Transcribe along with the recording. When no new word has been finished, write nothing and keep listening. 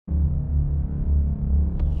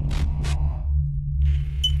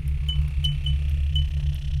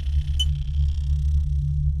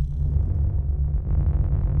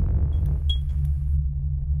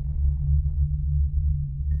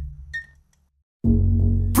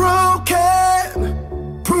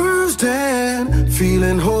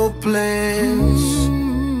feeling hopeless.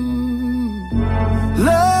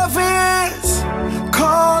 Love is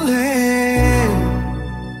calling.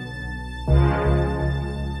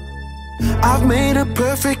 I've made a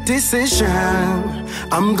perfect decision.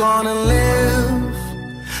 I'm gonna live.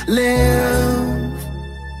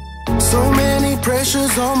 So many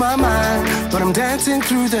pressures on my mind, but I'm dancing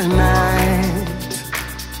through the night.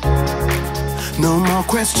 No more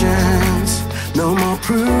questions, no more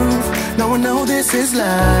proof. Now I know this is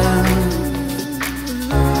love.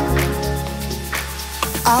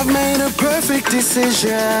 I've made a perfect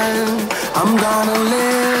decision. I'm gonna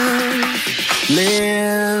live.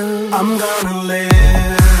 I'm gonna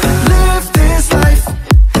live. Live this life,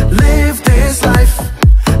 live this life,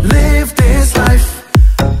 live this life.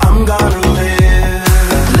 I'm gonna live.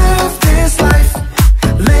 Live this life,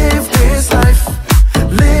 live this life,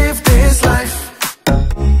 live this life.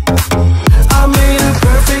 I made a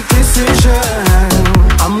perfect decision.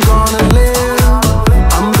 I'm gonna live,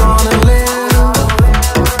 I'm gonna live.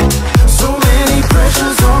 So many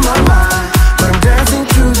pressures on my mind, but I'm dancing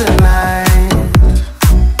through the night.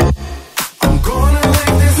 I'm gonna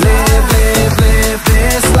live this live, live, live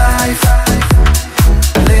this life.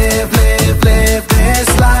 Live, live, live this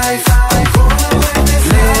life.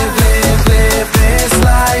 Live, live, live this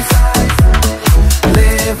life.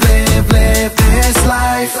 Live, live, live this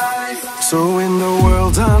life. So when the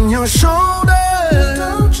world's on your shoulders,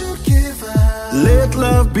 don't you give up. Let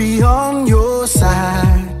love be on your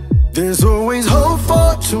side. There's always hope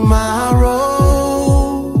for tomorrow.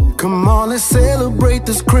 Come on, let's celebrate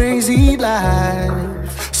this crazy life.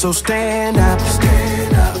 So stand up,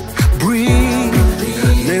 breathe.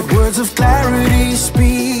 Let words of clarity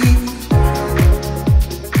speak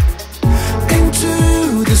into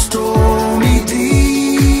the stormy deep.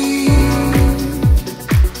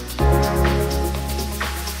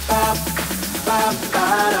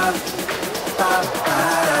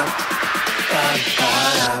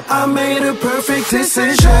 I made a perfect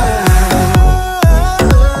decision.